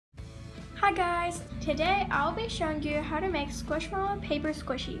Hi guys! Today I'll be showing you how to make Squishmallow paper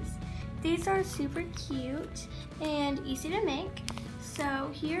squishies. These are super cute and easy to make.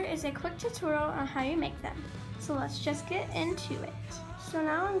 So here is a quick tutorial on how you make them. So let's just get into it. So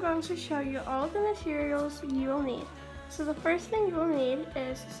now I'm going to show you all the materials you will need. So the first thing you will need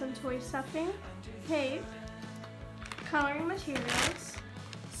is some toy stuffing, tape, coloring materials,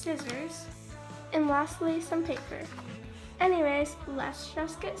 scissors, and lastly some paper. Anyways, let's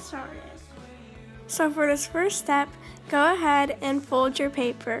just get started. So for this first step, go ahead and fold your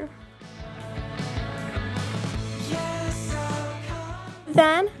paper.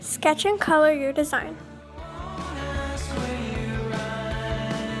 Then sketch and color your design.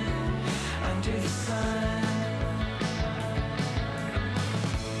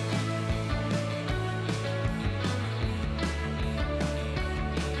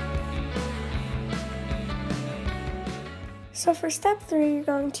 So for step 3, you're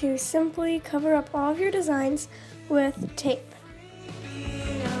going to simply cover up all of your designs with tape.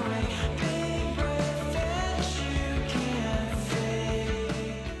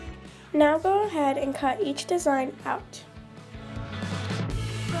 Now go ahead and cut each design out.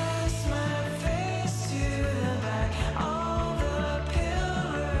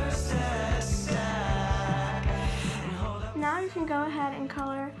 Now you can go ahead and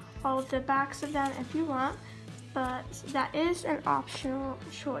color all of the backs of them if you want, but that is an optional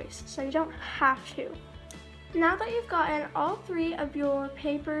choice, so you don't have to. Now that you've gotten all 3 of your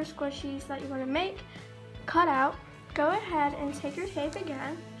paper squishies that you want to make cut out, go ahead and take your tape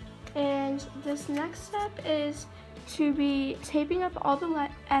again, and this next step is to be taping up all the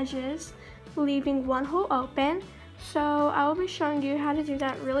edges, leaving one hole open. So I will be showing you how to do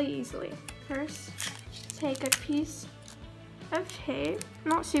that really easily. First, take a piece of tape,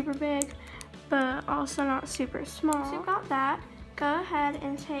 not super big, but also not super small. So you've got that. Go ahead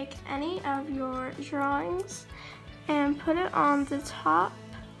and take any of your drawings and put it on the top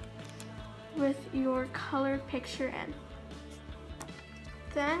with your colored picture in.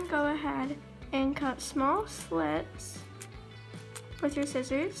 Then go ahead and cut small slits with your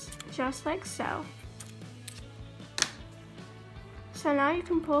scissors, just like so. So now you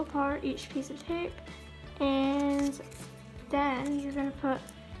can pull apart each piece of tape, and then you're going to put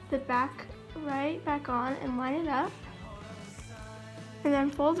the back right back on and line it up, and then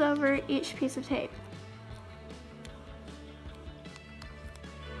fold over each piece of tape.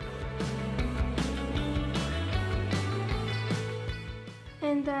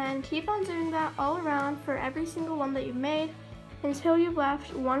 And then keep on doing that all around for every single one that you've made until you've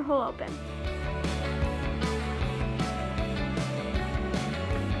left one hole open.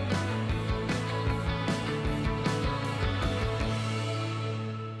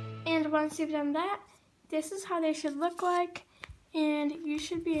 And once you've done that, this is how they should look like, and you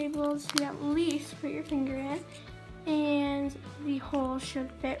should be able to at least put your finger in, and the hole should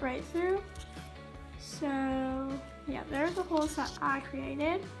fit right through. So yeah, there's the holes that I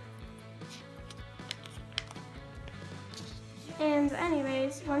created. And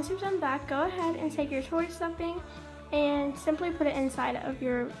anyways, once you've done that, go ahead and take your toy stuffing and simply put it inside of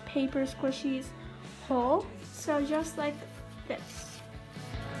your paper squishies hole. So just like this.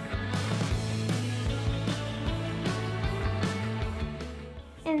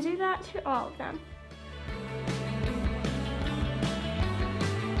 And do that to all of them.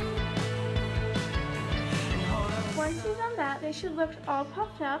 Once you've done that, they should look all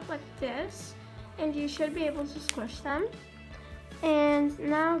puffed up like this, and you should be able to squish them. And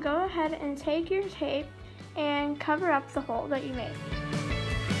now go ahead and take your tape and cover up the hole that you made.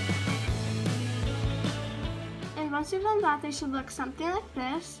 And once you've done that, they should look something like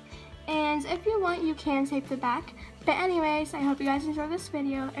this. And if you want, you can tape the back. But anyways, I hope you guys enjoyed this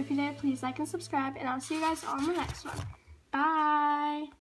video. If you did, please like and subscribe, and I'll see you guys on the next one. Bye!